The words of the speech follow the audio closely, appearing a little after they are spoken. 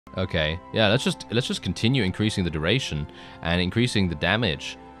Okay, yeah, let's just continue increasing the duration and increasing the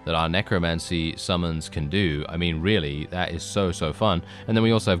damage that our necromancy summons can do. I mean, really, that is so fun. And then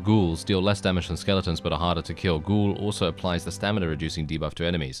we also have ghouls, deal less damage than skeletons but are harder to kill. Ghoul also applies the stamina reducing debuff to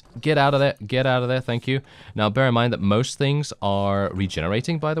enemies. Get out of there, thank you. Now bear in mind that most things are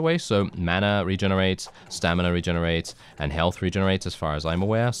regenerating, by the way, so mana regenerates, stamina regenerates, and health regenerates as far as I'm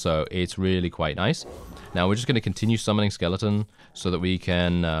aware, so it's really quite nice. Now we're just going to continue summoning Skeleton so that we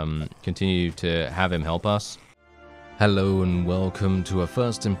can continue to have him help us. Hello and welcome to our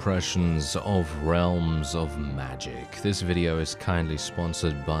first impressions of Realms of Magic. This video is kindly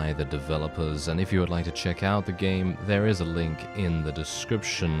sponsored by the developers, and if you would like to check out the game, there is a link in the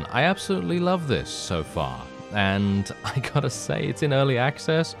description. I absolutely love this so far, and I gotta say, it's in early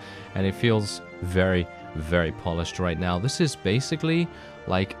access, and it feels very polished right now. This is basically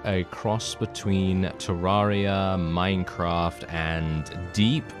like a cross between Terraria, Minecraft, and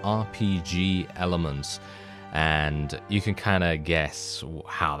deep RPG elements. And you can kind of guess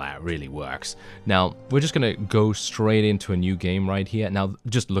how that really works. Now, we're just going to go straight into a new game right here. Now,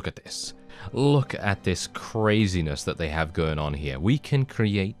 just look at this. Look at this craziness that they have going on here. We can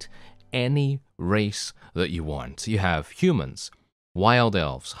create any race that you want. You have humans, wild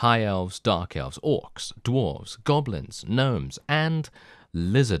elves, high elves, dark elves, orcs, dwarves, goblins, gnomes, and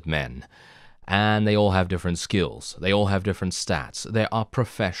lizard men. And they all have different skills. They all have different stats. There are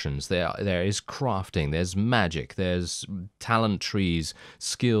professions. There is crafting. There's magic. There's talent trees,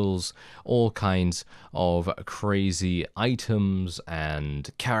 skills, all kinds of crazy items and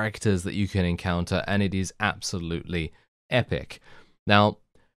characters that you can encounter, and it is absolutely epic. Now,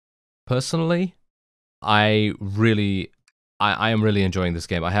 personally, I am really enjoying this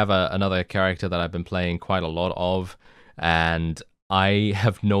game. I have another character that I've been playing quite a lot of, and I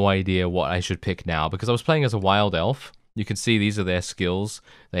have no idea what I should pick now, because I was playing as a wild elf. You can see these are their skills.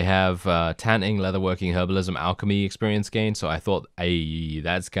 They have tanning, leatherworking, herbalism, alchemy experience gain, so I thought, hey,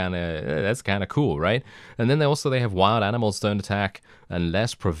 that's kind of cool, right? And then they have wild animals, don't attack, and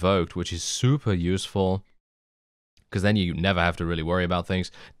less provoked, which is super useful, because then you never have to really worry about things.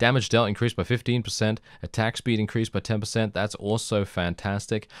 Damage dealt increased by 15%, attack speed increased by 10%, that's also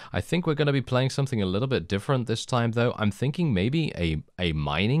fantastic. I think we're going to be playing something a little bit different this time though. I'm thinking maybe a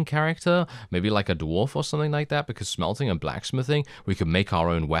mining character, maybe like a dwarf or something like that, because smelting and blacksmithing, we could make our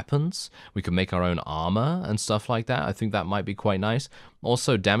own weapons, we could make our own armor and stuff like that. I think that might be quite nice.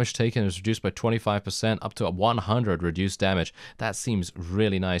 Also, damage taken is reduced by 25%, up to 100 reduced damage. That seems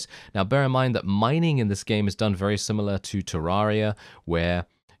really nice. Now, bear in mind that mining in this game is done very similar to Terraria, where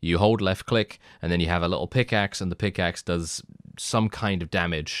you hold left click, and then you have a little pickaxe, and the pickaxe does some kind of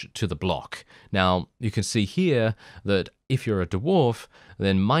damage to the block. Now, you can see here that if you're a dwarf,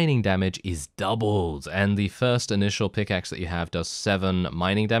 then mining damage is doubled, and the first initial pickaxe that you have does 7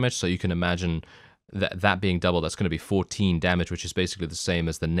 mining damage, so you can imagine that being double, that's going to be 14 damage, which is basically the same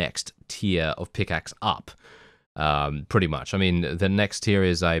as the next tier of pickaxe up, pretty much. I mean, the next tier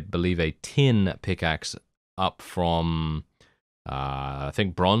is, I believe, a tin pickaxe up from, I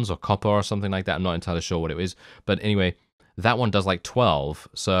think, bronze or copper or something like that. I'm not entirely sure what it is. But anyway, that one does like 12,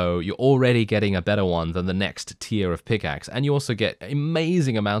 so you're already getting a better one than the next tier of pickaxe. And you also get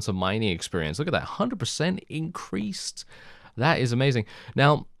amazing amounts of mining experience. Look at that, 100% increased. That is amazing.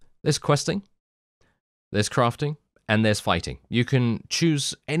 Now, there's questing. There's crafting, and there's fighting. You can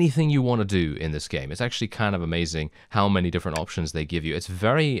choose anything you want to do in this game. It's actually kind of amazing how many different options they give you. It's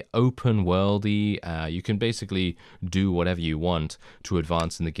very open-worldy. You can basically do whatever you want to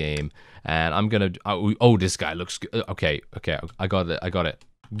advance in the game. And I'm gonna... Oh, this guy looks good. Okay, I got it.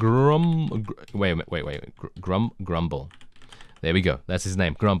 Grumble. There we go. That's his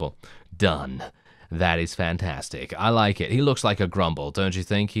name, Grumble. Done. That is fantastic. I like it. He looks like a Grumble, don't you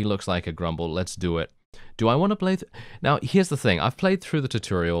think? He looks like a Grumble. Let's do it. Do I want to play... Now, here's the thing. I've played through the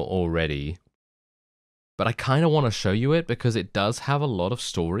tutorial already, but I kind of want to show you it because it does have a lot of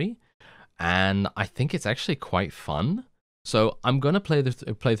story, and I think it's actually quite fun. So I'm going to play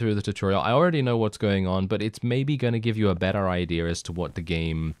through the tutorial. I already know what's going on, but it's maybe going to give you a better idea as to what the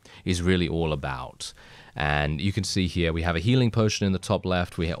game is really all about. And you can see here we have a healing potion in the top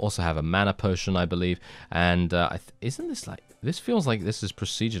left. We also have a mana potion, I believe. And isn't this like... This feels like this is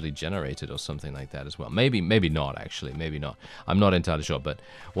procedurally generated or something like that as well. Maybe not, actually. Maybe not. I'm not entirely sure, but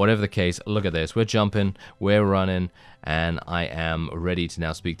whatever the case, look at this. We're jumping, we're running, and I am ready to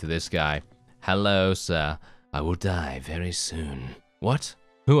now speak to this guy. Hello, sir. I will die very soon. What?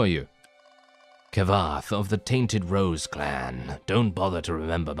 Who are you? Kavath of the Tainted Rose clan. Don't bother to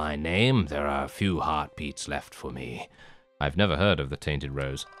remember my name. There are a few heartbeats left for me. I've never heard of the Tainted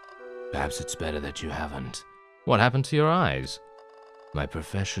Rose. Perhaps it's better that you haven't. What happened to your eyes? My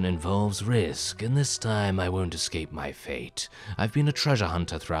profession involves risk, and this time I won't escape my fate. I've been a treasure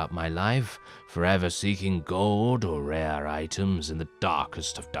hunter throughout my life, forever seeking gold or rare items in the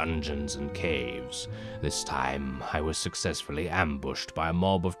darkest of dungeons and caves. This time I was successfully ambushed by a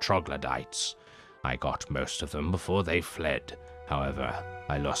mob of troglodytes. I got most of them before they fled. However,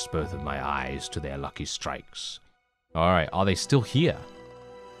 I lost both of my eyes to their lucky strikes. Alright, are they still here?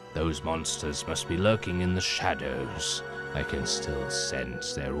 Those monsters must be lurking in the shadows. I can still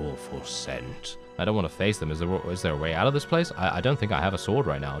sense their awful scent. I don't want to face them. Is there a way out of this place? I don't think I have a sword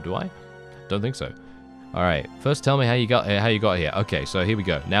right now, do I? Don't think so. All right. First, tell me how you got here. Okay, so here we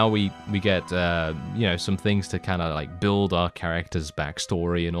go. Now we get you know, some things to kind of like build our character's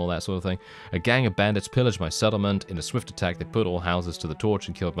backstory and all that sort of thing. A gang of bandits pillaged my settlement. In a swift attack, they put all houses to the torch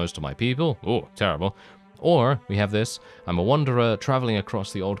and killed most of my people. Oh, terrible. Or, we have this, I'm a wanderer traveling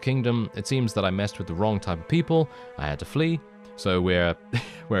across the Old Kingdom. It seems that I messed with the wrong type of people. I had to flee. So we're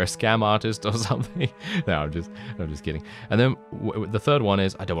a scam artist or something. No, I'm just kidding. And then the third one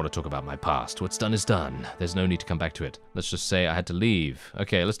is, I don't want to talk about my past. What's done is done. There's no need to come back to it. Let's just say I had to leave.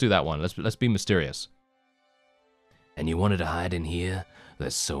 Okay, let's do that one. Let's be mysterious. And you wanted to hide in here?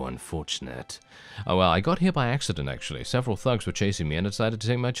 That's so unfortunate. Oh well, I got here by accident actually. Several thugs were chasing me and I decided to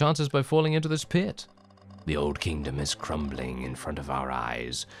take my chances by falling into this pit. The Old Kingdom is crumbling in front of our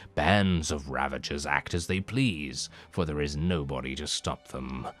eyes. Bands of ravagers act as they please, for there is nobody to stop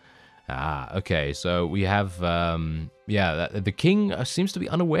them. Ah, okay, so we have, yeah, the king seems to be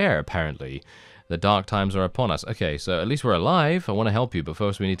unaware, apparently. The dark times are upon us. Okay, so at least we're alive. I want to help you, but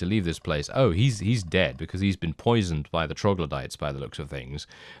first we need to leave this place. Oh, he's dead, because he's been poisoned by the troglodytes, by the looks of things.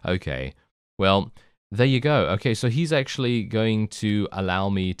 Okay, well, there you go. Okay, so he's actually going to allow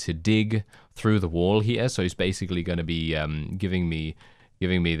me to dig through the wall here. So he's basically going to be giving me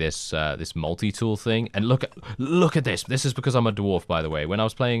this this multi-tool thing. And look at this. This is because I'm a dwarf, by the way. When I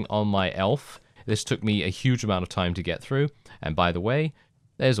was playing on my elf, this took me a huge amount of time to get through. And by the way,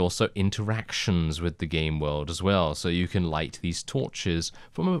 there's also interactions with the game world as well. So you can light these torches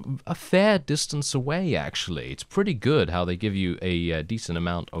from a fair distance away, actually. It's pretty good how they give you a decent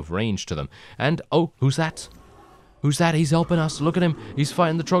amount of range to them. And, oh, who's that? Who's that? He's helping us. Look at him. He's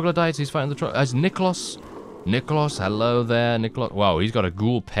fighting the troglodytes. He's fighting the troglodytes. Nicholas. Nicholas, hello there, Nicholas. Wow, he's got a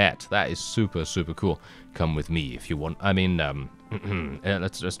ghoul pet. That is super, super cool. Come with me if you want. I mean,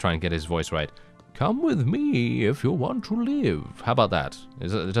 let's try and get his voice right. Come with me if you want to live. How about that?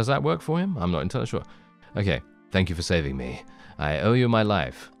 Does that work for him? I'm not entirely sure. Okay, thank you for saving me. I owe you my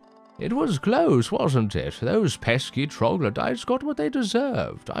life. It was close, wasn't it? Those pesky troglodytes got what they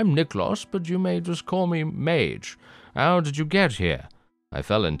deserved. I'm Nicholas, but you may just call me Mage. How did you get here? I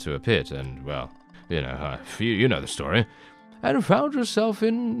fell into a pit and, well, you know the story. And found yourself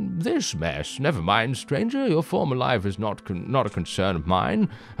in this mess. Never mind, stranger. Your former life is not a concern of mine.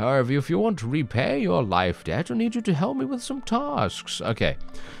 However, if you want to repay your life debt, I need you to help me with some tasks. Okay,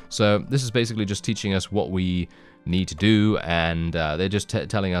 so this is basically just teaching us what we need to do, and they're just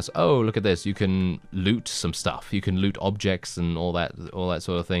telling us, oh, look at this. You can loot some stuff. You can loot objects and all that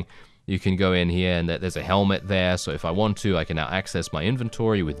sort of thing. You can go in here and there's a helmet there, so if I want to, I can now access my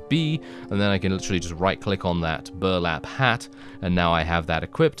inventory with B, and then I can literally just right-click on that burlap hat, and now I have that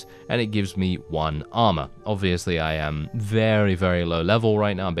equipped, and it gives me 1 armor. Obviously, I am very, very low level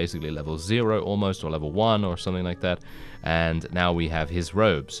right now. I'm basically level 0 almost, or level 1 or something like that, and now we have his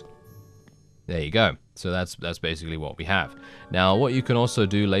robes. There you go. So that's basically what we have. Now, what you can also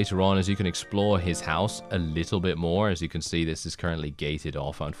do later on is you can explore his house a little bit more. As you can see, this is currently gated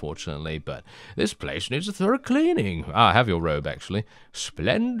off, unfortunately, but this place needs a thorough cleaning. Ah, I have your robe, actually.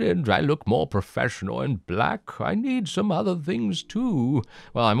 Splendid. I look more professional in black. I need some other things, too.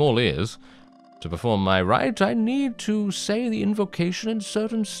 Well, I'm all ears. To perform my rite, I need to say the invocation in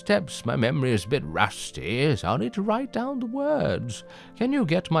certain steps. My memory is a bit rusty, so I'll need to write down the words. Can you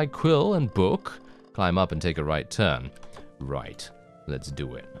get my quill and book? Climb up and take a right turn. Right. Let's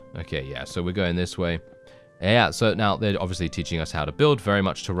do it. Okay, yeah, so we're going this way. Yeah, so now they're obviously teaching us how to build, very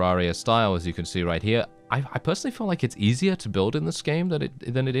much Terraria style, as you can see right here. I personally feel like it's easier to build in this game than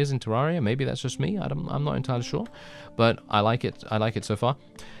it is in Terraria. Maybe that's just me. I'm not entirely sure, but I like it. I like it so far.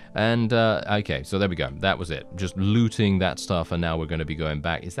 And okay, so there we go. That was it. Just looting that stuff, and now we're going to be going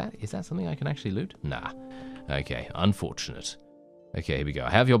back. Is that something I can actually loot? Nah. Okay, unfortunate. Okay, here we go.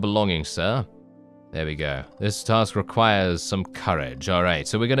 Have your belongings, sir. There we go. This task requires some courage. All right,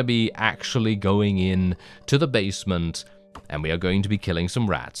 so we're going to be actually going in to the basement, and we are going to be killing some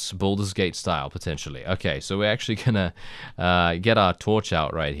rats, Baldur's Gate style, potentially. Okay, so we're actually going to get our torch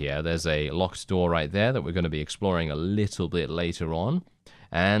out right here. There's a locked door right there that we're going to be exploring a little bit later on.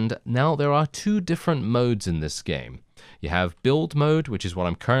 And now there are two different modes in this game. You have build mode, which is what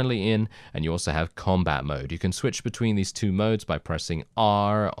I'm currently in, and you also have combat mode. You can switch between these two modes by pressing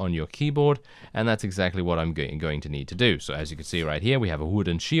R on your keyboard, and that's exactly what I'm going to need to do. So as you can see right here, we have a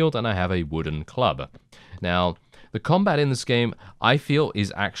wooden shield and I have a wooden club. Now, the combat in this game, I feel,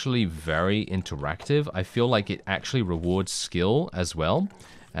 is actually very interactive. I feel like it actually rewards skill as well.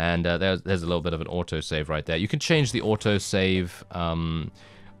 And there's a little bit of an autosave right there. You can change the autosave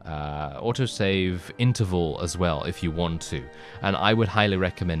interval as well if you want to. And I would highly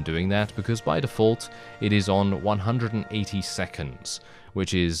recommend doing that because by default, it is on 180 seconds,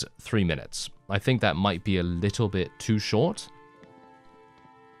 which is 3 minutes. I think that might be a little bit too short.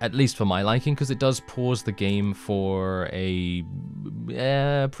 At least for my liking, because it does pause the game for a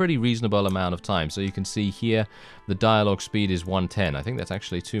pretty reasonable amount of time. So you can see here, the dialogue speed is 110. I think that's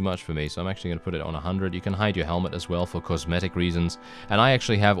actually too much for me, so I'm actually going to put it on 100. You can hide your helmet as well for cosmetic reasons. And I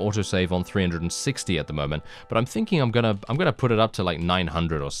actually have autosave on 360 at the moment, but I'm thinking I'm gonna put it up to like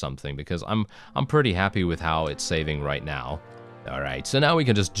 900 or something because I'm pretty happy with how it's saving right now. Alright, so now we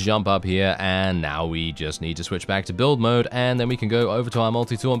can just jump up here, and now we just need to switch back to build mode, and then we can go over to our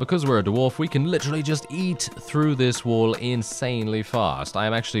multi-tool, and because we're a dwarf, we can literally just eat through this wall insanely fast. I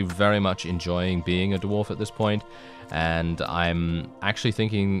am actually very much enjoying being a dwarf at this point, and I'm actually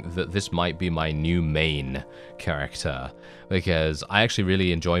thinking that this might be my new main character, because I actually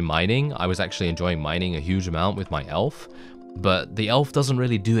really enjoy mining. I was actually enjoying mining a huge amount with my elf, but the elf doesn't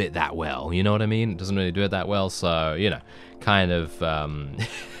really do it that well, you know what I mean? It doesn't really do it that well, so, you know, kind of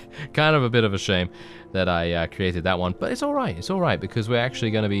a bit of a shame that I created that one, but it's alright, because we're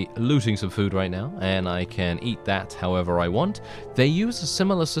actually going to be looting some food right now, and I can eat that however I want. They use a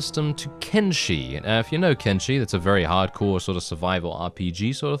similar system to Kenshi. If you know Kenshi, that's a very hardcore sort of survival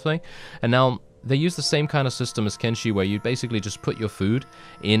RPG sort of thing, and now they use the same kind of system as Kenshi, where you basically just put your food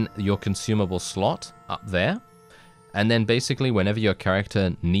in your consumable slot up there. And then basically whenever your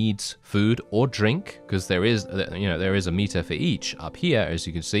character needs food or drink, because there is a meter for each up here, as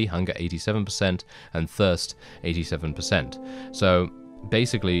you can see, hunger 87% and thirst 87%. So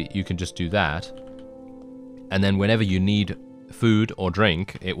basically you can just do that, and then whenever you need food or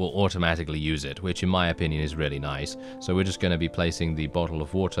drink, it will automatically use it, which in my opinion is really nice. So we're just going to be placing the bottle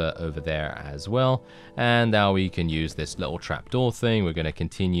of water over there as well, and now we can use this little trapdoor thing. We're going to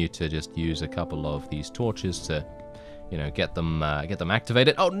continue to just use a couple of these torches to, you know, get them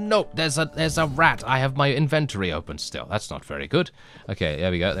activated. Oh no, there's a rat. I have my inventory open still. That's not very good. Okay, there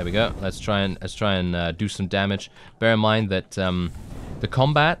we go. Let's try and do some damage. Bear in mind that the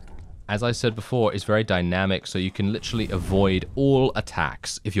combat, as I said before, is very dynamic, so you can literally avoid all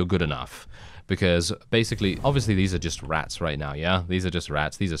attacks if you're good enough. Because basically, obviously these are just rats right now, yeah? These are just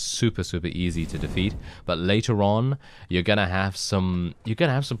rats. These are super easy to defeat. But later on, you're gonna have some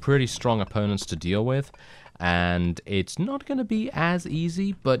pretty strong opponents to deal with. And it's not going to be as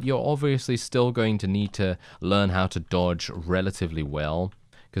easy, but you're obviously still going to need to learn how to dodge relatively well.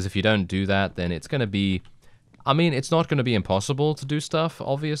 Because if you don't do that, then it's going to be... I mean, it's not going to be impossible to do stuff,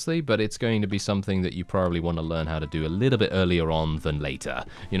 obviously, but it's going to be something that you probably want to learn how to do a little bit earlier on than later.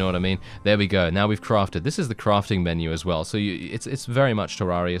 You know what I mean? There we go. Now we've crafted. This is the crafting menu as well. So it's very much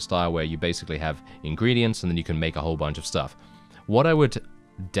Terraria style, where you basically have ingredients and then you can make a whole bunch of stuff. What I would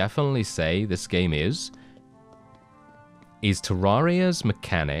definitely say this game is Terraria's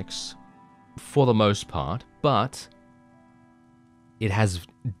mechanics for the most part, but it has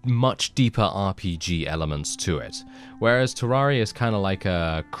much deeper RPG elements to it. Whereas Terraria is kind of like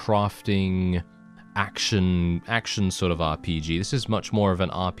a crafting action sort of RPG. This is much more of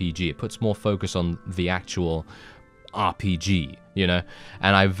an RPG. It puts more focus on the actual RPG, you know?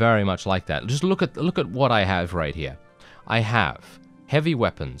 And I very much like that. Just look at what I have right here. I have heavy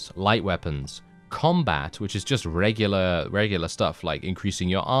weapons, light weapons, combat, which is just regular stuff like increasing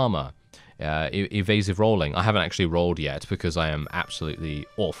your armor, evasive rolling. I haven't actually rolled yet because I am absolutely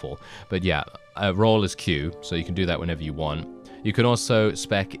awful, but yeah, roll is Q, so you can do that whenever you want. You can also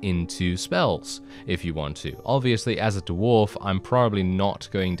spec into spells if you want to. Obviously, as a dwarf, I'm probably not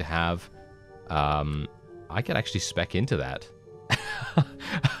going to have... I could actually spec into that.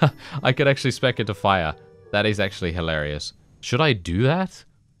 I could actually spec into fire. That is actually hilarious. Should I do that?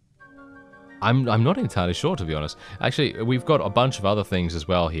 I'm not entirely sure, to be honest. Actually, we've got a bunch of other things as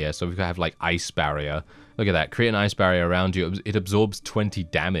well here. So we have like ice barrier. Look at that. Create an ice barrier around you. It absorbs 20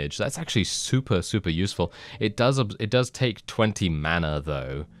 damage. That's actually super useful. It does take 20 mana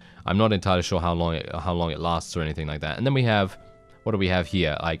though. I'm not entirely sure how long it lasts or anything like that. And then we have, what do we have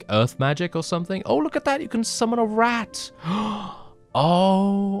here? Like earth magic or something? Oh, look at that. You can summon a rat.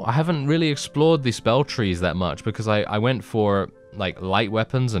 Oh, I haven't really explored the spell trees that much because I went for like light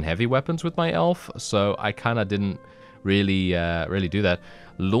weapons and heavy weapons with my elf, so I kind of didn't really do that.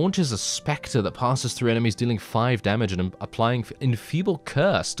 Launches a specter that passes through enemies, dealing 5 damage and applying Enfeeble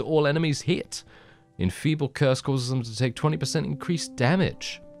Curse to all enemies hit. Enfeeble Curse causes them to take 20% increased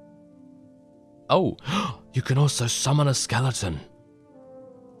damage. Oh, you can also summon a skeleton.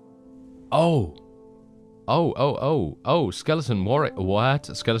 Oh. Oh, Skeleton Warrior. What?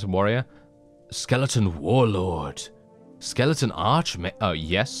 Skeleton Warrior? Skeleton Warlord. Skeleton Archmage. Oh,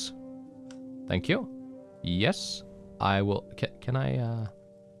 yes. Thank you. Yes. I will. Can I,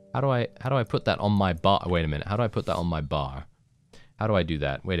 how do I put that on my bar? Wait a minute. How do I put that on my bar? How do I do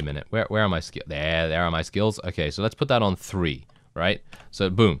that? Wait a minute. Where are my skills? There are my skills. Okay, so let's put that on 3, right? So,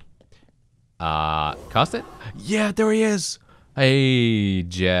 boom. Cast it? Yeah, there he is. Hey,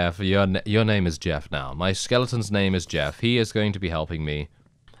 Jeff, your name is Jeff now. My skeleton's name is Jeff. He is going to be helping me.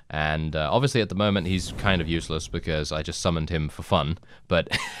 And obviously at the moment he's kind of useless because I just summoned him for fun.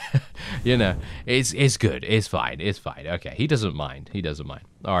 But, you know, it's good. It's fine. It's fine. Okay, he doesn't mind. He doesn't mind.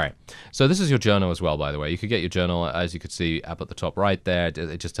 All right. So this is your journal as well, by the way. You could get your journal, as you could see, up at the top right there.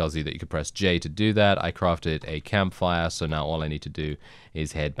 It just tells you that you can press J to do that. I crafted a campfire, so now all I need to do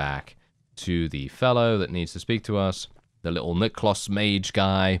is head back to the fellow that needs to speak to us. The little Niklos mage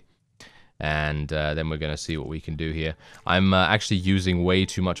guy, and then we're going to see what we can do here. I'm actually using way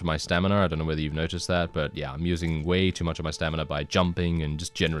too much of my stamina. I don't know whether you've noticed that, but yeah, I'm using way too much of my stamina by jumping and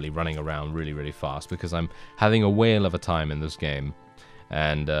just generally running around really, really fast because I'm having a whale of a time in this game.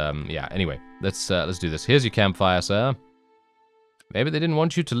 And yeah, anyway, let's do this. Here's your campfire, sir. Maybe they didn't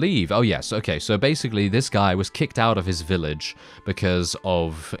want you to leave. Oh, yes. Okay, so basically this guy was kicked out of his village because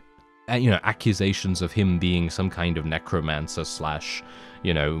of, you know, accusations of him being some kind of necromancer slash,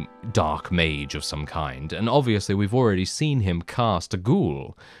 you know, dark mage of some kind. And obviously we've already seen him cast a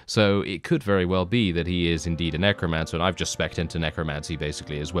ghoul, so it could very well be that he is indeed a necromancer, and I've just spec'd into necromancy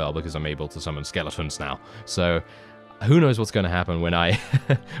basically as well because I'm able to summon skeletons now. So who knows what's going to happen when I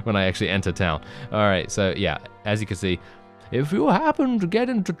when I actually enter town. Alright, so yeah, as you can see, if you happen to get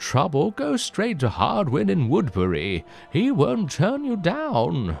into trouble, go straight to Hardwin in Woodbury. He won't turn you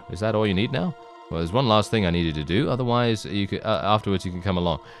down. Is that all you need now? Well, there's one last thing I needed to do. Otherwise, you could, afterwards you can come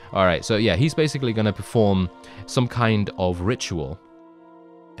along. All right, so yeah, he's basically going to perform some kind of ritual.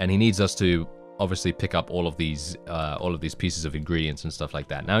 And he needs us to obviously pick up all of these pieces of ingredients and stuff like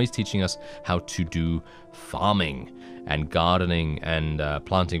that. Now he's teaching us how to do farming and gardening and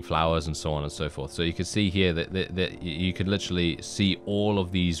planting flowers and so on and so forth. So you can see here that you could literally see all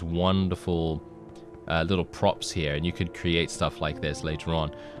of these wonderful little props here, and you could create stuff like this later on,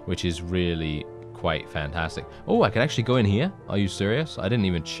 which is really quite fantastic. Oh, I can actually go in here? Are you serious? I didn't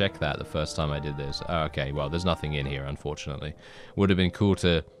even check that the first time I did this. Oh, okay, well, there's nothing in here, unfortunately. Would have been cool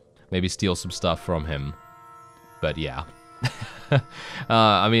to maybe steal some stuff from him, but yeah.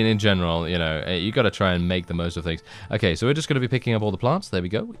 I mean, in general, you know, you got to try and make the most of things. Okay, so we're just going to be picking up all the plants. There we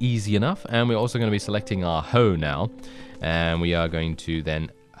go. Easy enough. And we're also going to be selecting our hoe now. And we are going to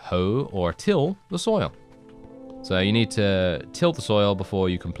then hoe or till the soil. So you need to till the soil before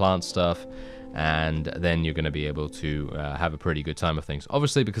you can plant stuff. And then you're going to be able to have a pretty good time of things.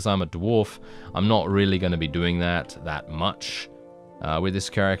 Obviously, because I'm a dwarf, I'm not really going to be doing that much. With this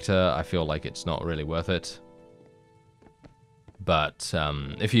character, I feel like it's not really worth it. But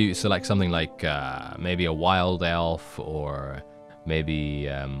if you select something like maybe a wild elf or maybe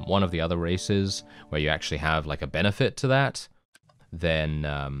one of the other races where you actually have like a benefit to that,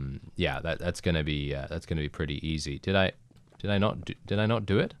 then yeah, that's gonna be pretty easy. Did I not do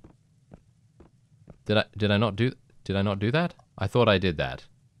it? Did I not do that? I thought I did that.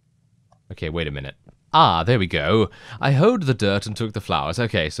 Okay, wait a minute. Ah, there we go. I hoed the dirt and took the flowers.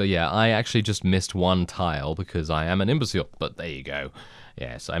 Okay, so yeah, I actually just missed one tile because I am an imbecile, but there you go.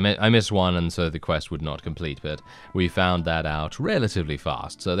 Yes, I missed one, and so the quest would not complete, but we found that out relatively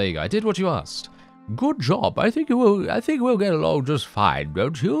fast. So there you go. I did what you asked. Good job. I think we'll get along just fine,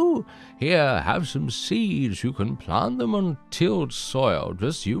 don't you? Here, have some seeds. You can plant them on tilled soil.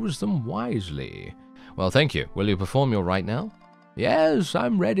 Just use them wisely. Well, thank you. Will you perform your rite now? Yes,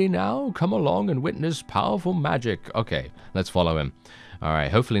 I'm ready now. Come along and witness powerful magic. Okay, let's follow him. Alright,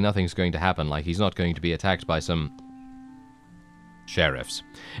 hopefully nothing's going to happen, like he's not going to be attacked by some sheriffs.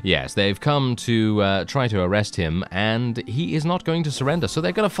 Yes, they've come to try to arrest him, and he is not going to surrender, so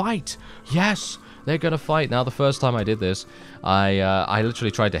they're going to fight. Yes, they're going to fight. Now, the first time I did this, I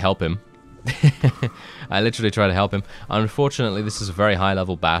literally tried to help him. I literally tried to help him. Unfortunately, this is a very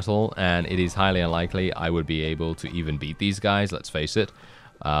high-level battle, and it is highly unlikely I would be able to even beat these guys, let's face it.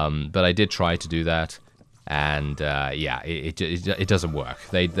 But I did try to do that, And yeah, it doesn't work.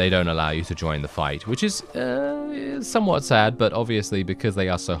 They don't allow you to join the fight, which is somewhat sad, but obviously because they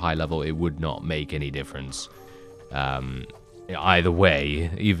are so high level, it would not make any difference. Either way,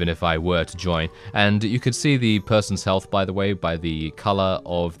 even if I were to join. And you could see the person's health, by the way, by the color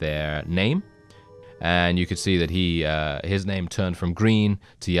of their name. And you could see that his name turned from green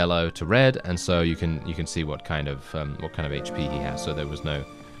to yellow to red, and so you can see what kind of HP he has. So there was no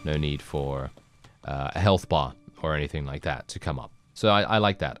need for a health bar or anything like that to come up. So I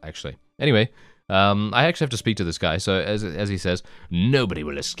like that, actually. Anyway, I actually have to speak to this guy. So as he says, nobody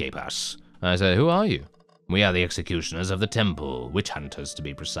will escape us. And I said, who are you? We are the executioners of the temple, witch hunters to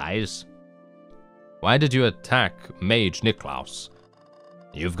be precise. Why did you attack Mage Niklaus?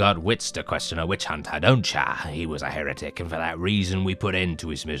 You've got wits to question a witch hunter, don't ya? He was a heretic, and for that reason we put end to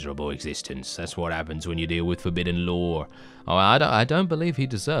his miserable existence. That's what happens when you deal with forbidden lore. Oh, I don't believe he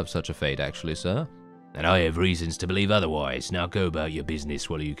deserves such a fate, actually, sir. And I have reasons to believe otherwise. Now go about your business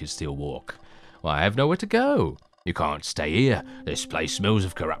while you can still walk. Well, I have nowhere to go. You can't stay here. This place smells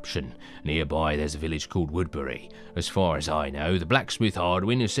of corruption. Nearby there's a village called Woodbury. As far as I know, the blacksmith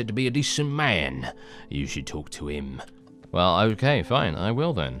Hardwin is said to be a decent man. You should talk to him. Well, okay, fine, I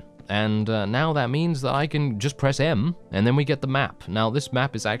will then. And now that means that I can just press M, and then we get the map. Now, this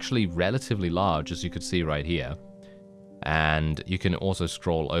map is actually relatively large, as you could see right here. And you can also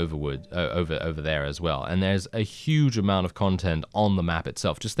scroll over there as well. And there's a huge amount of content on the map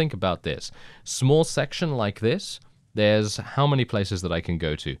itself. Just think about this. Small section like this, there's how many places that I can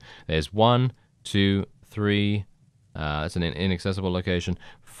go to? There's 1, 2, 3, that's an inaccessible location.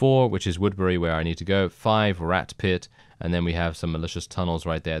 4, which is Woodbury, where I need to go. 5, Rat Pit. And then we have some malicious tunnels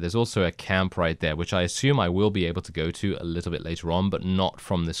right there. There's also a camp right there, which I assume I will be able to go to a little bit later on, but not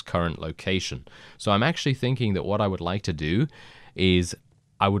from this current location. So I'm actually thinking that what I would like to do is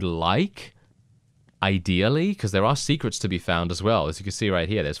I would like, ideally, because there are secrets to be found as well. As you can see right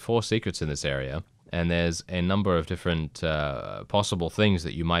here, there's 4 secrets in this area. And there's a number of different possible things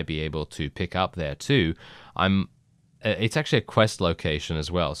that you might be able to pick up there too. It's actually a quest location as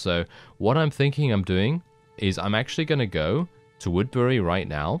well. So what I'm thinking I'm doing is I'm actually going to go to Woodbury right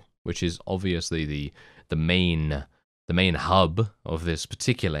now, which is obviously the main hub of this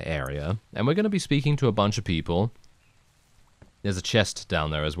particular area, and we're going to be speaking to a bunch of people. There's a chest down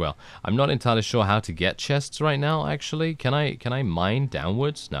there as well. I'm not entirely sure how to get chests right now, actually. Can I mine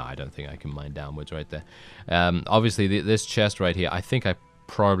downwards? No, I don't think I can mine downwards right there. Obviously, this chest right here, I think I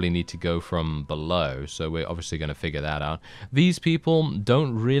probably need to go from below, so we're obviously going to figure that out. These people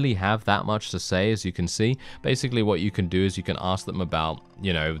don't really have that much to say, as you can see. Basically what you can do is you can ask them about,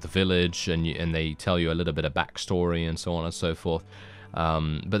 you know, the village, and they tell you a little bit of backstory and so on and so forth.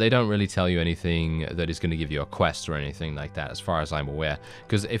 But they don't really tell you anything that is going to give you a quest or anything like that, as far as I'm aware.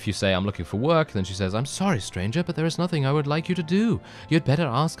 Because if you say, I'm looking for work, then she says, I'm sorry, stranger, but there is nothing I would like you to do. You'd better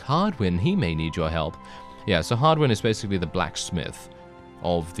ask Hardwin. He may need your help. Yeah, so Hardwin is basically the blacksmith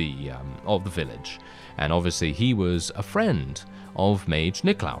of the village, and obviously he was a friend of Mage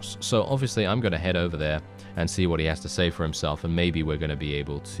Niklaus. So obviously I'm going to head over there and see what he has to say for himself, and maybe we're going to be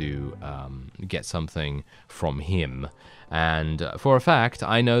able to get something from him. And for a fact,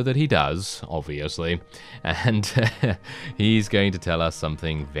 I know that he does, obviously, and he's going to tell us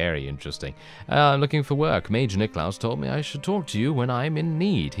something very interesting. I'm looking for work. Mage Niklaus told me I should talk to you when I'm in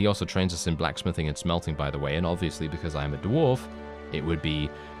need. He also trains us in blacksmithing and smelting, by the way, and obviously because I'm a dwarf, it would be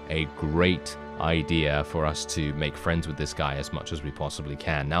a great idea for us to make friends with this guy as much as we possibly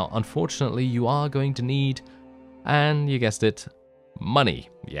can. Now, unfortunately, you are going to need, and you guessed it, money.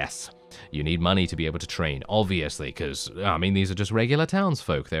 Yes, you need money to be able to train, obviously, because, I mean, these are just regular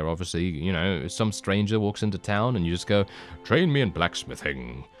townsfolk. They're obviously, you know, some stranger walks into town and you just go, train me in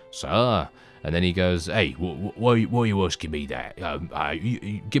blacksmithing, sir. And then he goes, hey, why are you asking me that?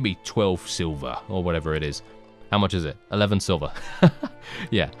 Give me 12 silver, or whatever it is. How much is it? 11 silver.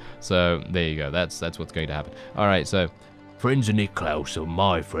 Yeah, so there you go. That's what's going to happen. All right, so friends of Niklaus are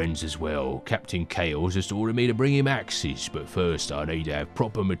my friends as well. Captain Kales just ordered me to bring him axes, but first I need to have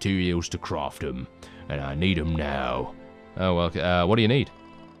proper materials to craft them, and I need them now. Oh, well, what do you need?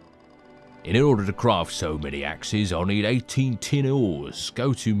 In order to craft so many axes, I'll need 18 tin oars.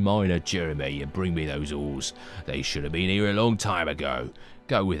 Go to miner Jeremy and bring me those oars. They should have been here a long time ago.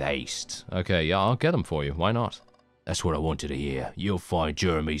 Go with haste. Okay, yeah, I'll get them for you. Why not? That's what I wanted to hear. You'll find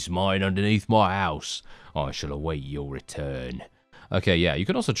Jeremy's mine underneath my house. I shall await your return. Okay, yeah, you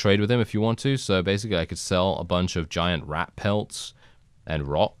can also trade with him if you want to. So basically, I could sell a bunch of giant rat pelts and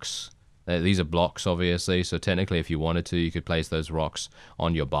rocks. These are blocks, obviously. So technically, if you wanted to, you could place those rocks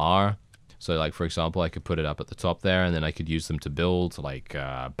on your bar. So like, for example, I could put it up at the top there, and then I could use them to build like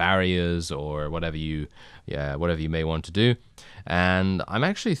barriers or whatever you may want to do. And I'm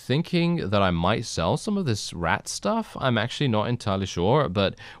actually thinking that I might sell some of this rat stuff. I'm actually not entirely sure,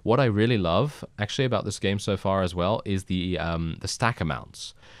 but what I really love actually about this game so far as well is the stack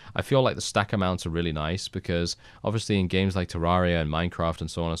amounts. I feel like the stack amounts are really nice because obviously in games like Terraria and Minecraft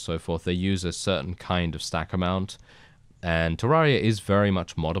and so on and so forth, they use a certain kind of stack amount. And Terraria is very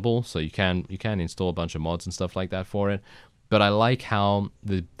much moddable, so you can install a bunch of mods and stuff like that for it. But I like how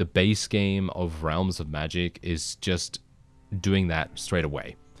the base game of Realms of Magic is just doing that straight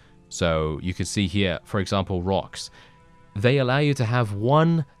away. So you can see here, for example, rocks. They allow you to have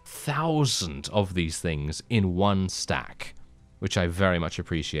 1,000 of these things in one stack, which I very much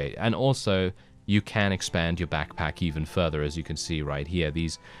appreciate. And also, you can expand your backpack even further, as you can see right here.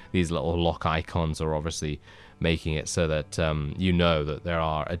 These little lock icons are obviously making it so that you know that there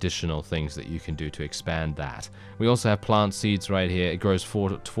are additional things that you can do to expand that. We also have plant seeds right here. It grows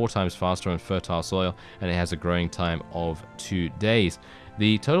four times faster on fertile soil, and it has a growing time of 2 days.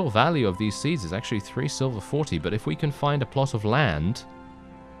 The total value of these seeds is actually 3 silver 40, but if we can find a plot of land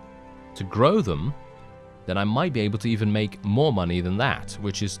to grow them, then I might be able to even make more money than that,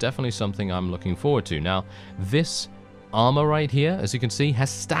 which is definitely something I'm looking forward to. Now, this armor right here, as you can see, has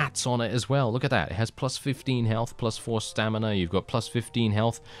stats on it as well. Look at that. It has plus 15 health, plus 4 stamina. You've got plus 15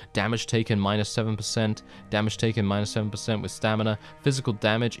 health, damage taken minus 7%, damage taken minus 7% with stamina, physical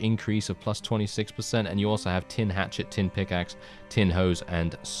damage increase of plus 26%, and you also have tin hatchet, tin pickaxe, tin hose,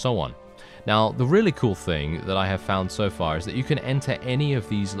 and so on. Now, the really cool thing that I have found so far is that you can enter any of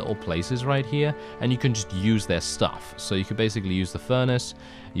these little places right here, and you can just use their stuff. So you can basically use the furnace.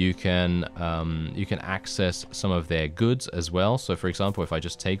 You can access some of their goods as well. So, for example, if I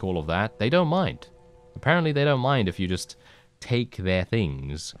just take all of that, they don't mind. Apparently, they don't mind if you just take their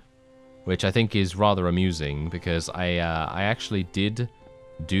things, which I think is rather amusing because I actually did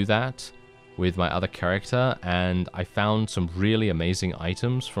do that with my other character, and I found some really amazing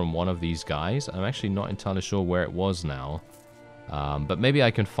items from one of these guys. I'm actually not entirely sure where it was now, but maybe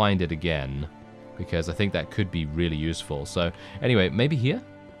I can find it again because I think that could be really useful. So anyway, maybe here?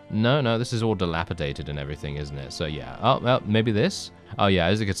 No, this is all dilapidated and everything, isn't it? So yeah, oh, well, maybe this? Oh yeah,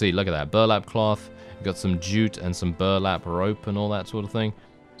 as you can see, look at that, burlap cloth. We've got some jute and some burlap rope and all that sort of thing.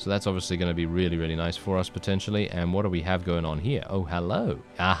 So that's obviously going to be really, really nice for us potentially. And what do we have going on here? Oh, hello.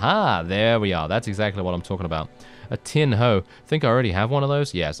 Aha, there we are. That's exactly what I'm talking about. A tin hoe. Think I already have one of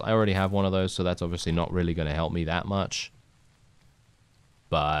those? Yes, I already have one of those. So that's obviously not really going to help me that much.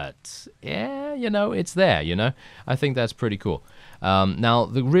 But yeah, you know, it's there, you know. I think that's pretty cool. Now,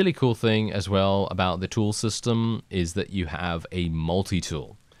 the really cool thing as well about the tool system is that you have a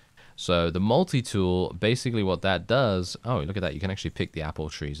multi-tool. So the multi-tool, basically what that does, oh, look at that, you can actually pick the apple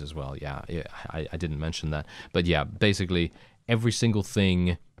trees as well. Yeah, I didn't mention that. But yeah, basically every single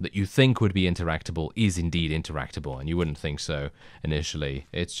thing that you think would be interactable is indeed interactable, and you wouldn't think so initially.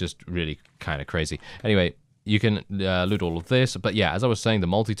 It's just really kind of crazy. Anyway, you can loot all of this, but yeah, as I was saying, the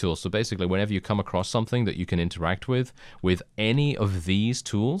multi-tool, so basically whenever you come across something that you can interact with any of these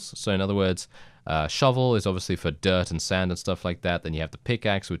tools, so in other words, shovel is obviously for dirt and sand and stuff like that. Then you have the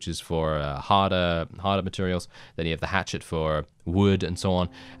pickaxe, which is for harder materials. Then you have the hatchet for wood and so on.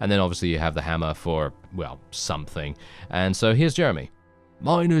 And then obviously you have the hammer for, well, something. And so here's Jeremy.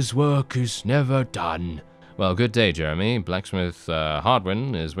 Miner's work is never done. Well, good day, Jeremy. Blacksmith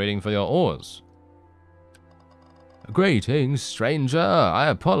Hardwin is waiting for your ores. Greetings, stranger. I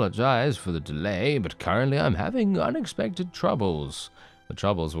apologize for the delay, but currently I'm having unexpected troubles. The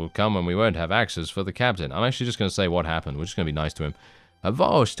troubles will come when we won't have axes for the captain. I'm actually just going to say what happened. We're just going to be nice to him. A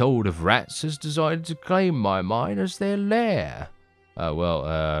vast horde of rats has decided to claim my mine as their lair.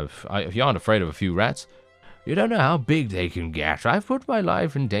 If you aren't afraid of a few rats, you don't know how big they can get. I've put my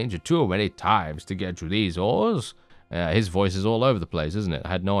life in danger too many times to get to these ores. His voice is all over the place, isn't it? I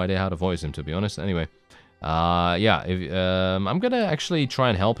had no idea how to voice him, to be honest. Anyway, yeah, I'm going to actually try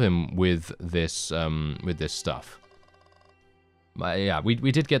and help him with this stuff. Yeah, we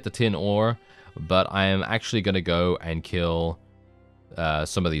did get the tin ore, but I am actually going to go and kill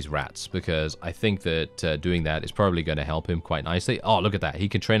some of these rats because I think that doing that is probably going to help him quite nicely. Oh, look at that. He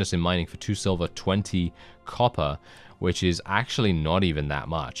can train us in mining for 2 silver, 20 copper, which is actually not even that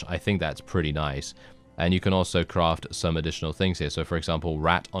much. I think that's pretty nice. And you can also craft some additional things here. So, for example,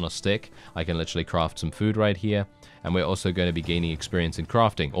 rat on a stick. I can literally craft some food right here. And we're also going to be gaining experience in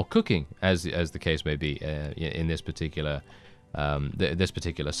crafting or cooking, as the case may be in this particular this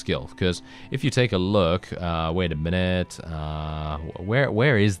particular skill. Because if you take a look, wait a minute,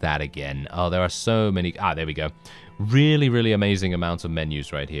 where is that again? Oh, there are so many. Ah, there we go. Really, really amazing amounts of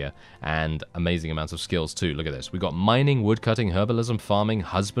menus right here, and amazing amounts of skills too. Look at this. We've got mining, woodcutting, herbalism, farming,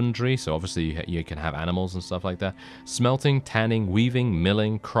 husbandry, so obviously you can have animals and stuff like that. Smelting, tanning, weaving,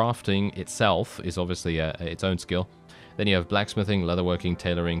 milling, crafting itself is obviously its own skill. Then you have blacksmithing, leatherworking,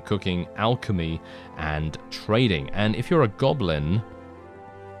 tailoring, cooking, alchemy, and trading. And if you're a goblin,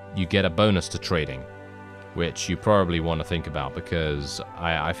 you get a bonus to trading, which you probably want to think about, because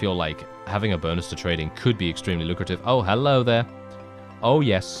I feel like having a bonus to trading could be extremely lucrative. Oh, hello there. Oh,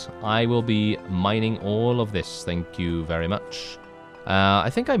 yes, I will be mining all of this. Thank you very much. I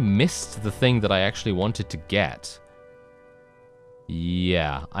think I missed the thing that I actually wanted to get.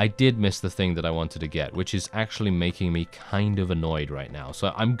 Yeah, I did miss the thing that I wanted to get, which is actually making me kind of annoyed right now.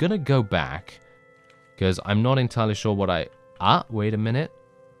 So I'm going to go back, because I'm not entirely sure what I... Ah, wait a minute.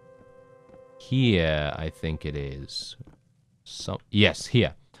 Here, I think it is. Yes,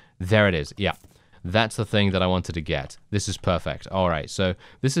 here. There it is. Yeah, that's the thing that I wanted to get. This is perfect. All right, so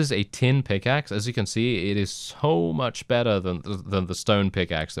this is a tin pickaxe. As you can see, it is so much better than the stone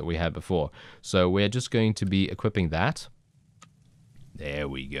pickaxe that we had before. So we're just going to be equipping that. There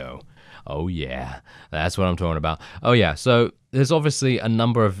we go. Oh, yeah. That's what I'm talking about. Oh, yeah. So there's obviously a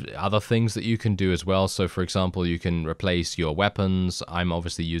number of other things that you can do as well. So, for example, you can replace your weapons. I'm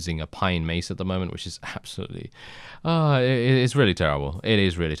obviously using a pine mace at the moment, which is absolutely... it's really terrible. It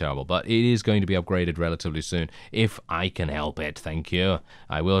is really terrible. But it is going to be upgraded relatively soon, if I can help it. Thank you.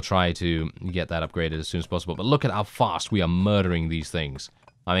 I will try to get that upgraded as soon as possible. But look at how fast we are murdering these things.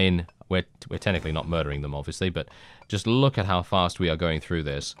 I mean, we're technically not murdering them, obviously, but just look at how fast we are going through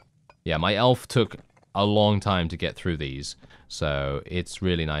this. Yeah, my elf took a long time to get through these, so it's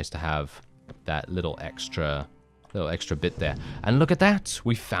really nice to have that little extra bit there. And look at that,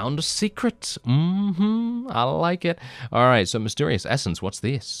 we found a secret. I like it. All right, so mysterious essence, what's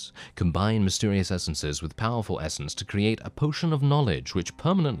this? Combine mysterious essences with powerful essence to create a potion of knowledge, which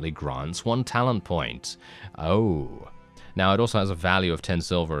permanently grants 1 talent point. Oh. Now, it also has a value of 10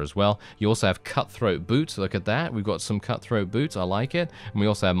 silver as well. You also have cutthroat boots. Look at that. We've got some cutthroat boots. I like it. And we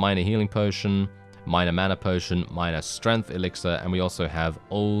also have minor healing potion, minor mana potion, minor strength elixir, and we also have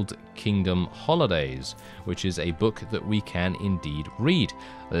Old Kingdom Holidays, which is a book that we can indeed read.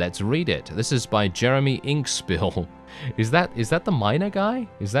 Let's read it. This is by Jeremy Inkspill. Is that the miner guy?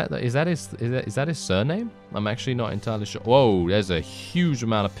 Is that his surname? I'm actually not entirely sure. Whoa, there's a huge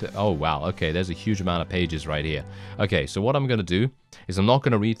amount of... Oh, wow. Okay, there's a huge amount of pages right here. Okay, so what I'm going to do is I'm not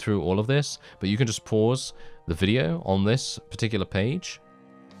going to read through all of this, but you can just pause the video on this particular page,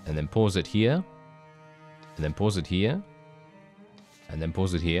 and then pause it here, and then pause it here, and then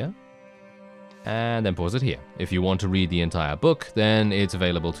pause it here, and then pause it here. If you want to read the entire book, then it's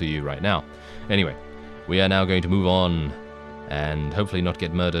available to you right now. Anyway, we are now going to move on and hopefully not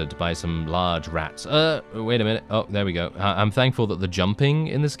get murdered by some large rats. Wait a minute. Oh, there we go. I'm thankful that the jumping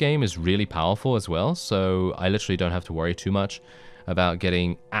in this game is really powerful as well, so I literally don't have to worry too much about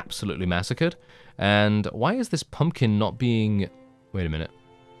getting absolutely massacred. And why is this pumpkin not being... Wait a minute.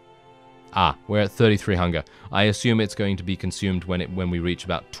 Ah, we're at 33 hunger. I assume it's going to be consumed when we reach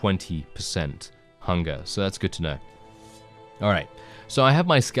about 20% hunger, so that's good to know. All right, so I have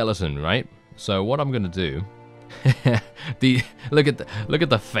my skeleton, right? So what I'm going to do... look at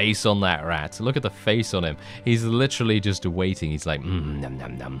the face on that rat. Look at the face on him. He's literally just waiting. He's like, nom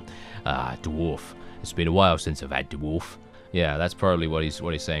nom nom. Dwarf. It's been a while since I've had dwarf. Yeah, that's probably what he's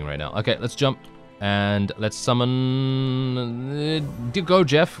saying right now. Okay, let's jump and let's summon. Go,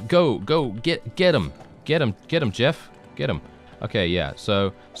 Jeff. Go. Get him. Get him, Jeff. Get him. Okay, yeah.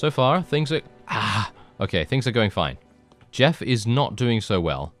 So far things are okay. Things are going fine. Jeff is not doing so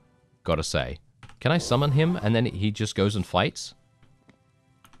well. Gotta say. Can I summon him and then he just goes and fights?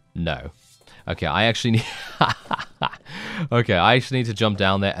 No. Okay, I actually need... Okay, I actually need to jump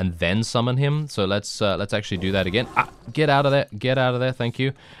down there and then summon him. So let's actually do that again. Get out of there. Get out of there. Thank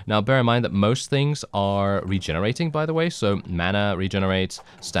you. Now, bear in mind that most things are regenerating, by the way. So mana regenerates,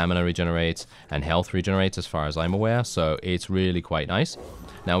 stamina regenerates, and health regenerates as far as I'm aware. So it's really quite nice.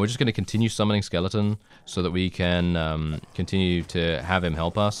 Now, we're just going to continue summoning Skeleton so that we can continue to have him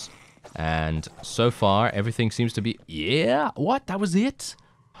help us. And so far, everything seems to be... Yeah? What? That was it?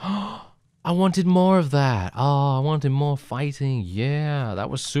 I wanted more of that. Oh, I wanted more fighting. Yeah, that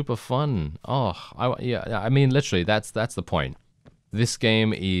was super fun. Oh, I mean, literally, that's the point. This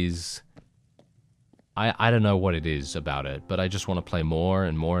game is... I don't know what it is about it, but I just want to play more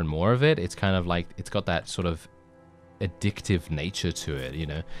and more and more of it. It's kind of like... It's got that sort of addictive nature to it, you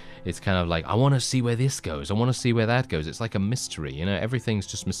know. It's kind of like, I want to see where this goes. I want to see where that goes. It's like a mystery, you know. Everything's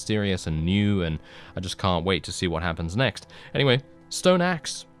just mysterious and new, and I just can't wait to see what happens next. Anyway, stone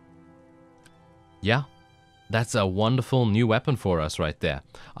axe. Yeah. That's a wonderful new weapon for us right there.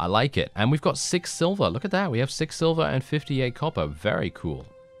 I like it. And we've got 6 silver. Look at that. We have 6 silver and 58 copper. Very cool.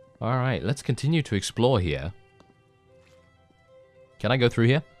 All right, let's continue to explore here. Can I go through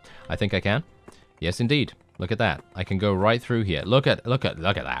here? I think I can. Yes, indeed. Look at that. I can go right through here. Look at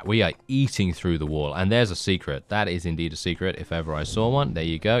that. We are eating through the wall. And there's a secret. That is indeed a secret if ever I saw one. There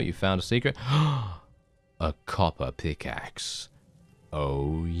you go. You found a secret. A copper pickaxe.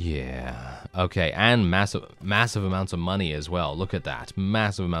 Oh, yeah. Okay, and massive amounts of money as well. Look at that.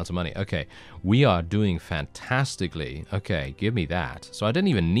 Massive amounts of money. Okay, we are doing fantastically. Okay, give me that. So I didn't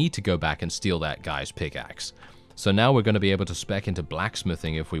even need to go back and steal that guy's pickaxe. So now we're going to be able to spec into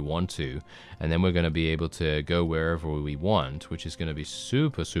blacksmithing if we want to. And then we're going to be able to go wherever we want, which is going to be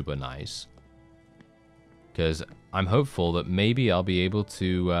super, super nice. Because I'm hopeful that maybe I'll be able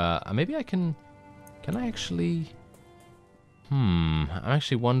to... maybe I can... Can I actually... I'm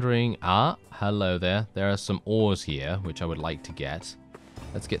actually wondering... Ah, hello there. There are some ores here, which I would like to get.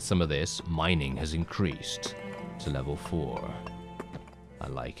 Let's get some of this. Mining has increased to level 4. I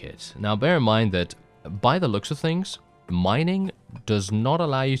like it. Now, bear in mind that, by the looks of things, mining does not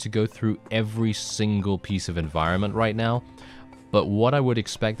allow you to go through every single piece of environment right now. But what I would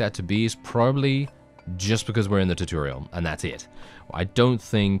expect that to be is probably just because we're in the tutorial, and that's it. I don't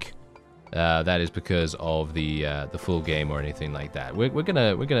think... that is because of the full game or anything like that. We're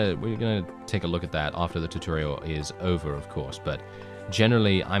gonna take a look at that after the tutorial is over, of course. But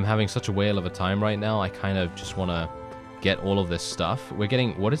generally, I'm having such a whale of a time right now. I kind of just want to get all of this stuff. We're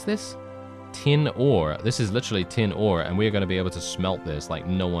getting, what is this? Tin ore. This is literally tin ore, and we're going to be able to smelt this like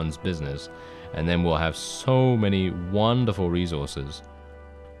no one's business. And then we'll have so many wonderful resources.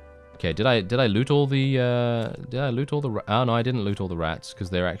 Okay, did I loot all the, oh no, I didn't loot all the rats,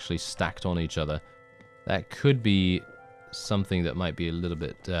 because they're actually stacked on each other. That could be something that might be a little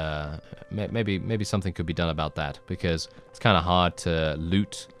bit, maybe something could be done about that, because it's kind of hard to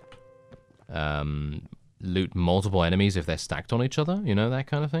loot multiple enemies if they're stacked on each other, you know, that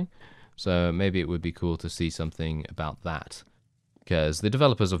kind of thing. So maybe it would be cool to see something about that, because the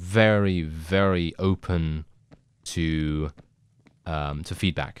developers are very, very open to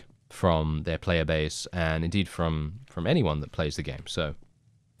feedback from their player base, and indeed from anyone that plays the game. So,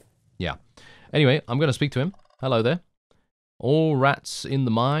 yeah. Anyway, I'm going to speak to him. Hello there. All rats in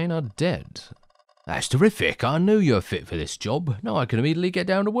the mine are dead. That's terrific. I knew you were fit for this job. Now I can immediately get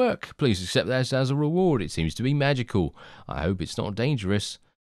down to work. Please accept that as a reward. It seems to be magical. I hope it's not dangerous.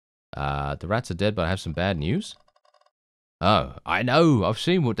 The rats are dead, but I have some bad news. Oh, I know. I've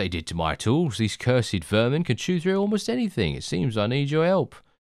seen what they did to my tools. These cursed vermin can chew through almost anything. It seems I need your help.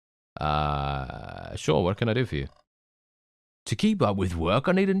 Sure, what can I do for you? To keep up with work,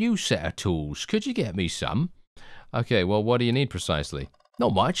 I need a new set of tools. Could you get me some? Okay, well, what do you need precisely?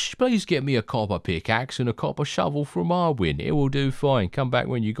 Not much. Please get me a copper pickaxe and a copper shovel from Marwin. It will do fine. Come back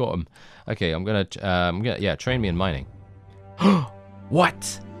when you got them. Okay, I'm gonna, yeah, train me in mining.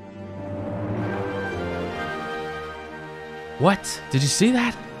 What? What? Did you see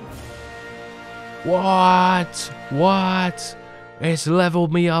that? What? It's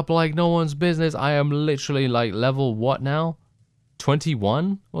leveled me up like no one's business. I am literally like level what now?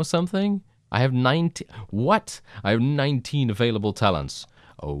 21 or something? I have 19. What? I have 19 available talents.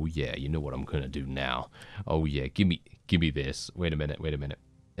 Oh yeah, you know what I'm gonna do now. Oh yeah, give me this. Wait a minute.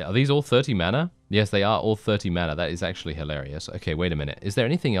 Are these all 30 mana? Yes, they are all 30 mana. That is actually hilarious. Okay, wait a minute. Is there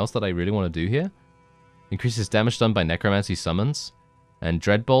anything else that I really want to do here? Increases damage done by necromancy summons. And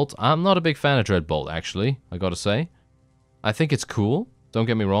Dreadbolt. I'm not a big fan of Dreadbolt, actually, I gotta say. I think it's cool, don't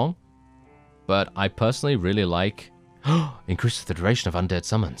get me wrong. But I personally really like... Increases the duration of undead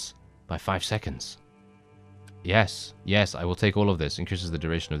summons by 5 seconds. Yes, I will take all of this. Increases the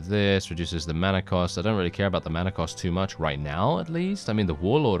duration of this, reduces the mana cost. I don't really care about the mana cost too much right now, at least. I mean, the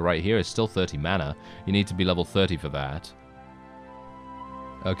Warlord right here is still 30 mana. You need to be level 30 for that.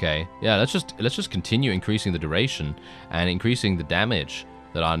 Okay, yeah, let's just continue increasing the duration and increasing the damage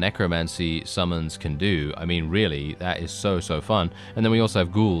that our necromancy summons can do. I mean, really, that is so fun. And then we also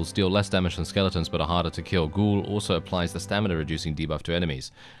have ghouls, deal less damage than skeletons but are harder to kill. Ghoul also applies the stamina reducing debuff to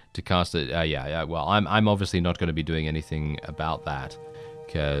enemies. To cast it, yeah, well, I'm obviously not going to be doing anything about that,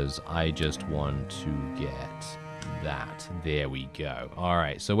 because I just want to get that. There we go.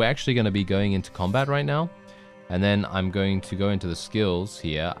 Alright, so we're actually going to be going into combat right now. And then I'm going to go into the skills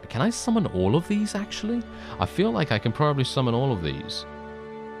here. Can I summon all of these, actually? I feel like I can probably summon all of these.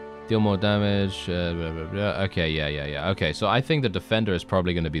 Deal more damage. Blah, blah, blah. Okay, yeah. Okay, so I think the defender is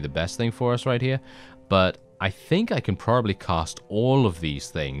probably going to be the best thing for us right here. But I think I can probably cast all of these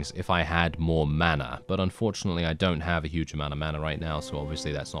things if I had more mana. But unfortunately, I don't have a huge amount of mana right now, so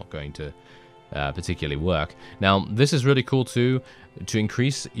obviously that's not going to particularly work. Now, this is really cool too, to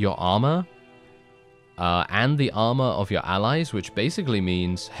increase your armor and the armor of your allies, which basically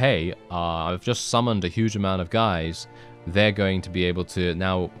means, hey, I've just summoned a huge amount of guys. They're going to be able to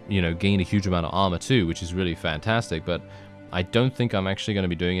now, you know, gain a huge amount of armor too, which is really fantastic. But I don't think I'm actually going to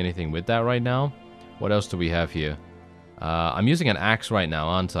be doing anything with that right now. What else do we have here? I'm using an axe right now,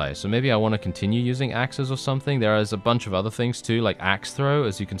 aren't I? So maybe I want to continue using axes or something. There is a bunch of other things too, like axe throw,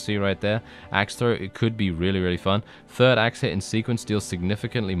 as you can see right there. Axe throw, it could be really, really fun. Third axe hit in sequence deals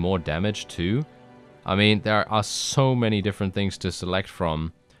significantly more damage too. I mean, there are so many different things to select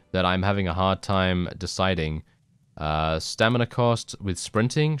from that I'm having a hard time deciding. Stamina cost with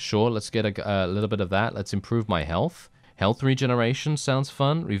sprinting, sure, let's get a little bit of that. Let's improve my health. Health regeneration sounds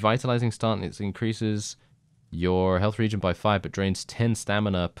fun. Revitalizing stance increases your health regen by 5, but drains 10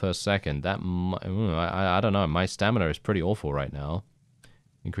 stamina per second. That, I don't know, my stamina is pretty awful right now.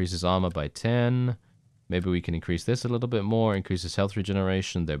 Increases armor by 10. Maybe we can increase this a little bit more. Increases health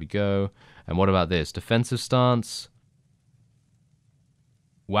regeneration, there we go. And what about this? Defensive stance.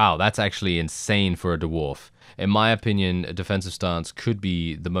 Wow, that's actually insane for a dwarf. In my opinion, a defensive stance could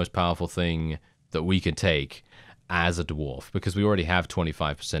be the most powerful thing that we could take as a dwarf, because we already have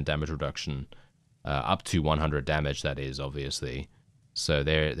 25% damage reduction, up to 100 damage, that is, obviously. So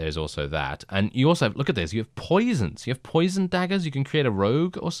there's also that. And you also have, look at this, you have poisons. You have poison daggers, you can create a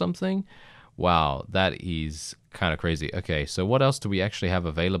rogue or something. Wow, that is kind of crazy. Okay, so what else do we actually have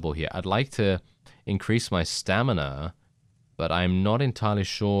available here? I'd like to increase my stamina, but I'm not entirely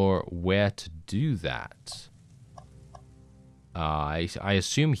sure where to do that. I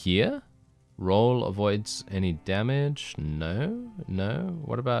assume here? Roll avoids any damage? No?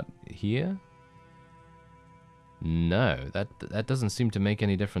 What about here? No, that doesn't seem to make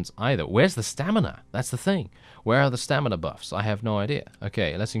any difference either. Where's the stamina? That's the thing. Where are the stamina buffs? I have no idea.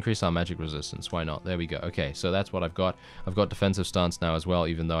 Okay, let's increase our magic resistance. Why not? There we go. Okay, so that's what I've got. I've got defensive stance now as well,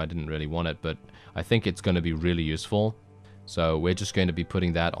 even though I didn't really want it, but I think it's going to be really useful. So we're just going to be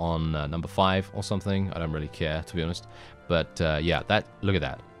putting that on number 5 or something. I don't really care, to be honest. But yeah, look at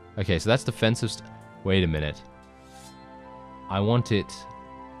that. Okay, so that's defensive. Wait a minute. I want it.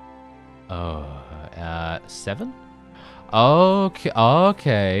 7? Okay.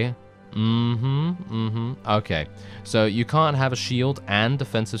 Okay. So you can't have a shield and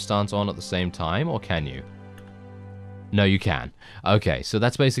defensive stance on at the same time, or can you? No, you can. Okay, so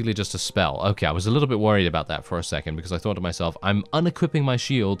that's basically just a spell. Okay, I was a little bit worried about that for a second, because I thought to myself, I'm unequipping my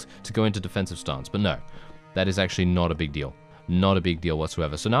shield to go into defensive stance. But no, that is actually not a big deal. Not a big deal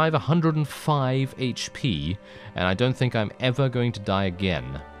whatsoever. So now I have 105 HP, and I don't think I'm ever going to die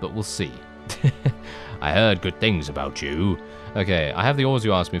again, but we'll see. I heard good things about you. Okay, I have the ores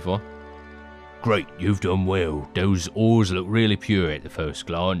you asked me for. Great, you've done well. Those ores look really pure at the first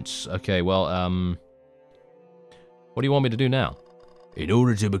glance. Okay, well, what do you want me to do now? In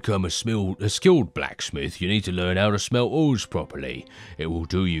order to become a skilled blacksmith, you need to learn how to smelt ores properly. It will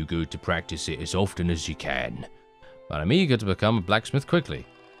do you good to practice it as often as you can. But I'm eager to become a blacksmith quickly.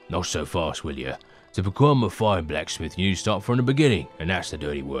 Not so fast, will you? To become a fine blacksmith, you need to start from the beginning, and that's the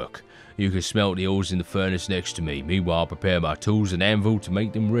dirty work. You can smelt the ores in the furnace next to me. Meanwhile, I'll prepare my tools and anvil to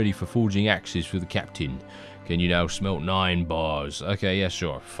make them ready for forging axes for the captain. Can you now smelt 9 bars? Okay, yeah,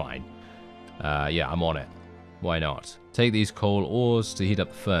 sure, fine. Yeah, I'm on it. Why not? Take these coal ores to heat up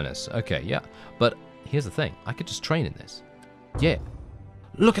the furnace. Okay, yeah. But here's the thing. I could just train in this. Yeah.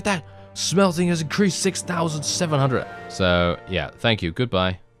 Look at that! Smelting has increased 6,700. So, yeah, thank you.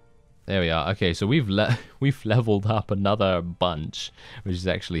 Goodbye. There we are. Okay, so we've leveled up another bunch, which is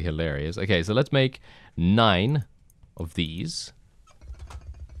actually hilarious. Okay, so let's make 9 of these.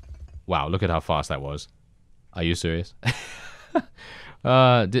 Wow, look at how fast that was. Are you serious?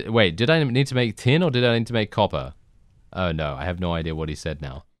 Wait, did I need to make tin or did I need to make copper? Oh, no, I have no idea what he said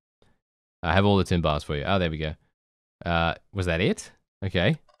now. I have all the tin bars for you. Oh, there we go. Was that it?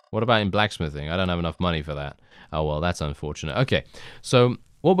 Okay. What about in blacksmithing? I don't have enough money for that. Oh, well, that's unfortunate. Okay, so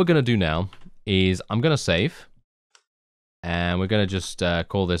what we're going to do now is I'm going to save. And we're going to just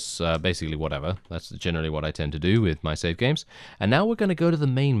call this basically whatever. That's generally what I tend to do with my save games. And now we're going to go to the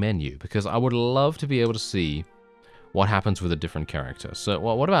main menu, because I would love to be able to see what happens with a different character. So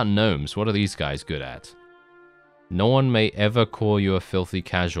what about gnomes? What are these guys good at? No one may ever call you a filthy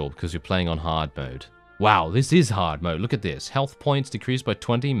casual because you're playing on hard mode. Wow, this is hard mode. Look at this. Health points decreased by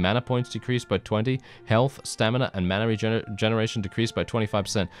 20, mana points decreased by 20, health, stamina, and mana regeneration decreased by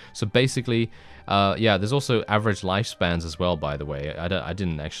 25%. So basically, yeah, there's also average lifespans as well, by the way. I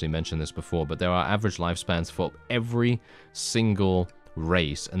didn't actually mention this before, but there are average lifespans for every single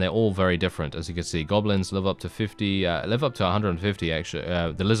race, and they're all very different. As you can see, goblins live up to 50, live up to 150 actually.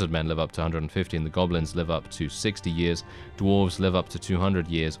 The lizard men live up to 150, and the goblins live up to 60 years. Dwarves live up to 200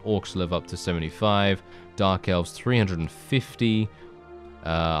 years. Orcs live up to 75. Dark elves 350.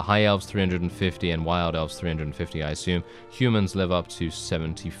 High elves 350, and wild elves 350, I assume. Humans live up to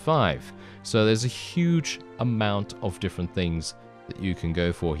 75. So there's a huge amount of different things that you can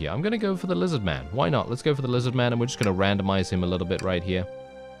go for here. I'm going to go for the lizard man. Why not? Let's go for the lizard man, and we're just going to randomize him a little bit right here.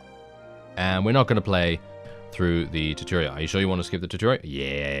 And we're not going to play through the tutorial. Are you sure you want to skip the tutorial?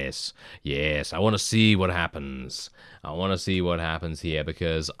 Yes. Yes. I want to see what happens. I want to see what happens here,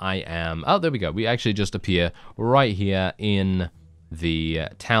 because I am... Oh, there we go. We actually just appear right here in the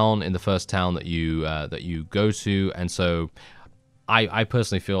town, in the first town that you go to. And so I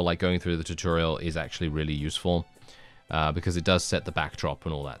personally feel like going through the tutorial is actually really useful. Because it does set the backdrop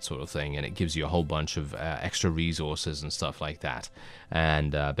and all that sort of thing, and it gives you a whole bunch of extra resources and stuff like that.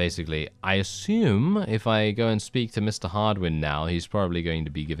 And basically, I assume if I go and speak to Mr. Hardwin now, he's probably going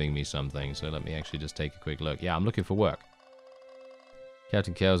to be giving me something. So let me actually just take a quick look. Yeah, I'm looking for work.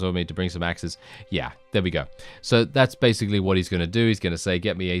 Captain Chaos ordered me to bring some axes. Yeah, there we go. So that's basically what he's going to do. He's going to say,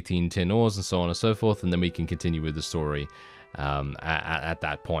 get me 18 tin ores and so on and so forth, and then we can continue with the story at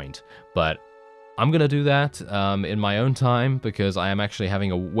that point. But I'm going to do that in my own time, because I am actually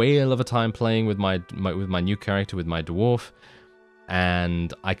having a whale of a time playing with my new character, with my dwarf,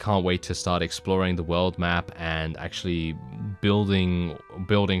 and I can't wait to start exploring the world map and actually building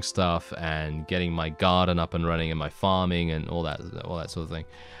stuff and getting my garden up and running and my farming and all that sort of thing.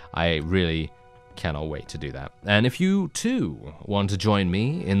 I really cannot wait to do that. And if you too want to join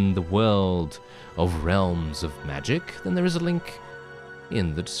me in the world of Realms of Magic, then there is a link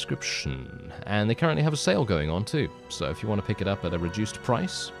in the description, and they currently have a sale going on too, so if you want to pick it up at a reduced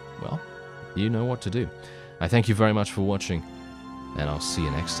price, well, you know what to do. I thank you very much for watching, and I'll see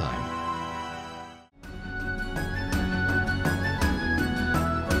you next time.